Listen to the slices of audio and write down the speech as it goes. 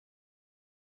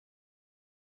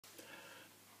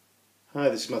Hi,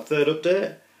 this is my third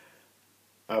update.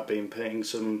 I've been painting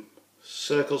some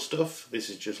circle stuff. This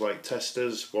is just like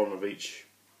testers, one of each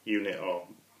unit or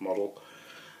model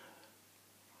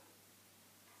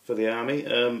for the army.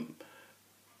 At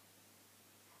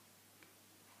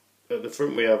the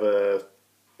front we have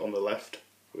on the left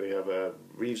we have a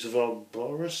Reservoir,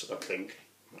 I think,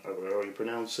 I don't know how you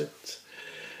pronounce it.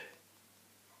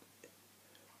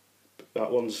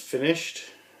 That one's finished.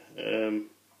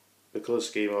 The colour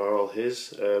scheme are all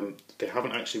his. They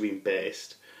haven't actually been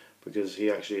based because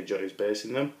he actually enjoys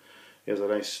basing them. He has a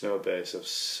nice snow base, I've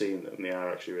seen them, they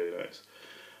are actually really nice.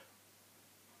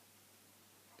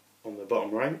 On the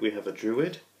bottom right we have a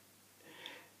Druid.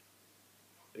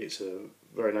 It's a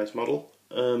very nice model.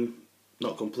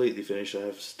 Not completely finished, I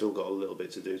have still got a little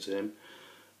bit to do to him.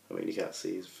 I mean, you can't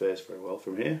see his face very well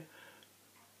from here.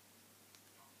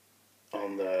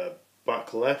 On the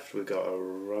back left we've got a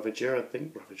Ravager, I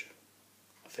think,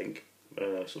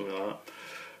 something like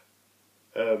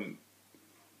that.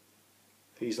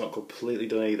 He's not completely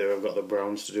done either. I've got the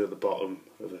browns to do at the bottom.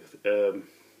 I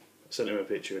sent him a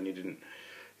picture and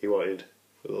he wanted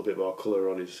a little bit more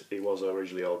colour on his. He was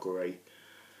originally all grey.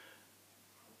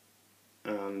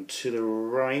 And to the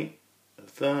right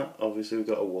of that, obviously we've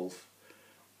got a wolf.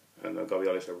 And I've got to be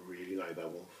honest, I really like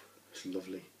that wolf. It's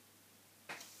lovely.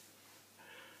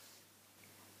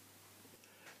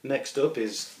 Next up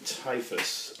is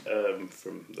Typhus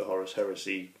from the Horus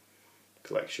Heresy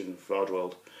collection,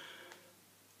 Fordworld.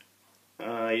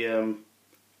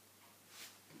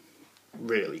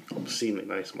 Really obscenely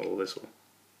nice model, this one.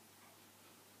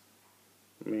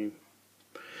 I mean,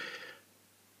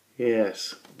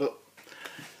 yes, but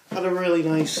had a really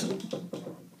nice.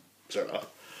 Sorry,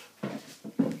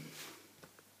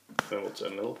 we'll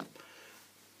turn it up.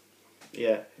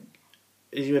 Yeah.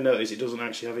 As you may notice, it doesn't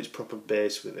actually have its proper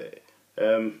base with it.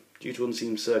 Due to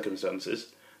unseen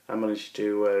circumstances, I managed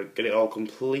to get it all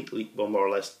completely, well, more or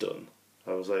less done.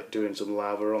 I was like doing some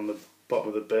lava on the bottom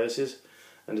of the bases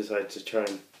and decided to try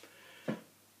and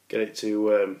get it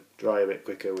to dry a bit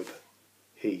quicker with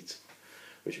heat,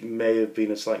 which may have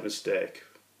been a slight mistake.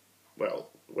 Well,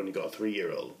 when you got a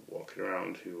 3-year-old walking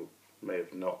around who may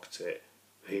have knocked the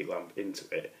heat lamp into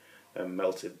it and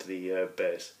melted the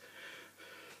base.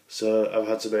 So I've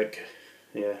had to make,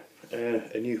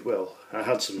 a new, well, I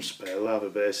had some spare lava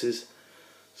bases,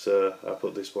 so I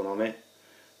put this one on it.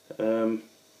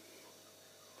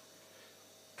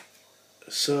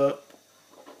 So,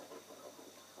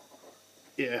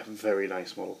 yeah, very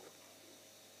nice model.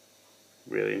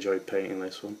 Really enjoyed painting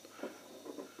this one.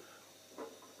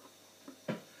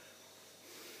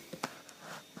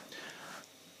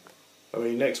 I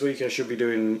mean, next week I should be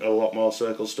doing a lot more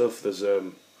circle stuff. There's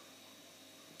a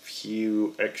lot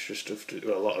of extra stuff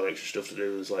to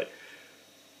do. There's like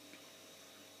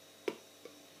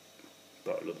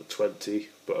about another 20,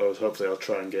 but hopefully I'll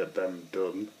try and get them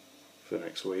done for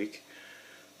next week.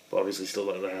 But obviously still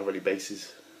don't have any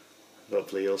bases.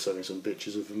 Hopefully he'll send me some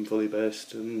pictures of them fully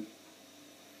based and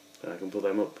I can put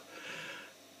them up.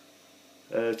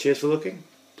 Cheers for looking.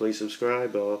 Please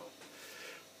subscribe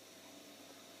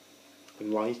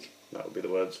and like. That would be the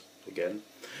words again.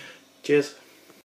 Cheers.